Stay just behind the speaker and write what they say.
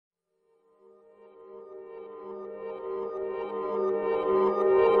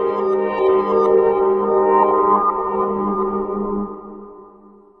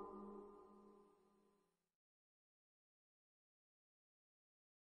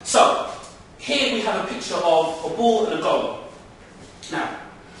So, here we have a picture of a ball and a goal. Now,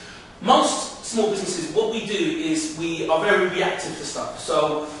 most small businesses, what we do is we are very reactive to stuff.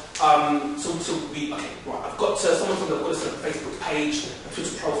 So we, okay, right, I've got someone from the Facebook page, a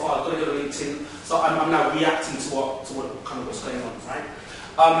Twitter profile, I've got to go to LinkedIn, so I'm now reacting to what kind of what's going on, right?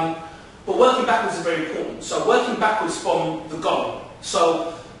 But working backwards is very important. So working backwards from the goal.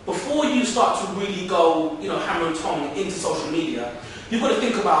 So before you start to really go, hammer and tong into social media, you've got to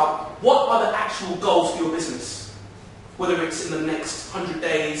think about what are the actual goals for your business. Whether it's in the next 100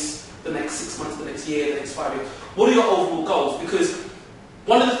 days, the next 6 months, the next year, the next 5 years. What are your overall goals? Because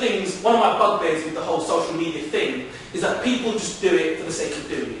one of my bugbears with the whole social media thing is that people just do it for the sake of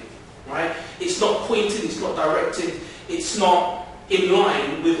doing it, right? It's not pointed, it's not directed, it's not in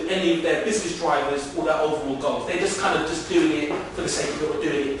line with any of their business drivers or their overall goals. They're just kind of just doing it for the sake of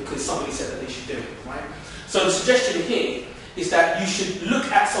doing it because somebody said that they should do it, right? So the suggestion here is that you should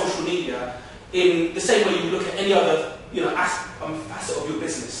look at social media in the same way you look at any other facet of your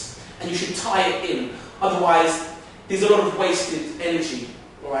business, and you should tie it in. Otherwise, there's a lot of wasted energy,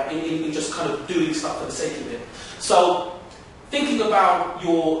 right, in just kind of doing stuff for the sake of it. So, thinking about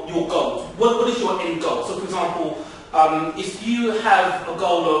your goals, what is your end goal? So, for example, if you have a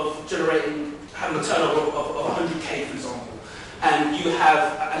goal of having a turnover of 100k, for example, and you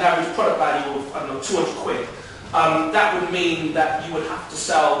have an average product value of, I don't know, 200 quid, that would mean that you would have to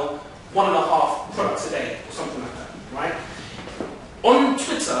sell 1.5 products a day, or something like that, right? On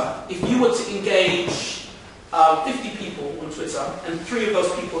Twitter, if you were to engage 50 people on Twitter, and 3 of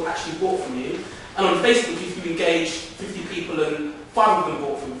those people actually bought from you, and on Facebook, if you engage 50 people and 5 of them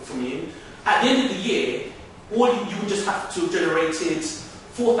bought from you, at the end of the year, you would just have to have generated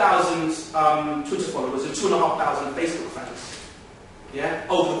 4,000 Twitter followers and 2,500 Facebook fans, yeah,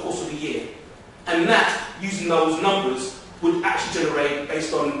 over the course of the year. And that, using those numbers, would actually generate,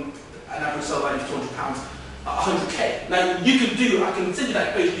 based on an average sale value of £200, 100k. Now, I can send you that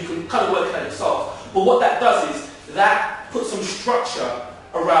equation, you can kind of work it out yourself. But what that does is, that puts some structure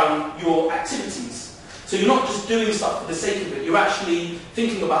around your activities. So you're not just doing stuff for the sake of it, you're actually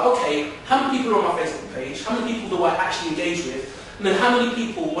thinking about, okay, how many people are on my Facebook page, how many people do I actually engage with, and then how many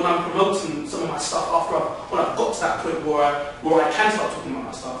people, when I'm promoting some of my stuff after when I've got to that point where I can start talking about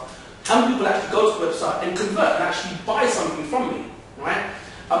my stuff, how many people actually go to the website and convert and actually buy something from me, right?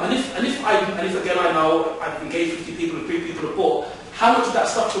 And if again I know I've engaged 50 people and 3 people have bought, how much of that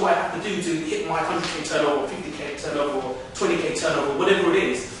stuff do I have to do to hit my 100k turnover, or 50k turnover, or 20k turnover, whatever it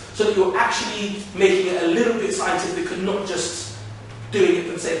is, so that you're actually making it a little bit scientific and not just doing it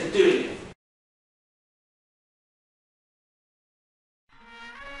for the sake of doing it.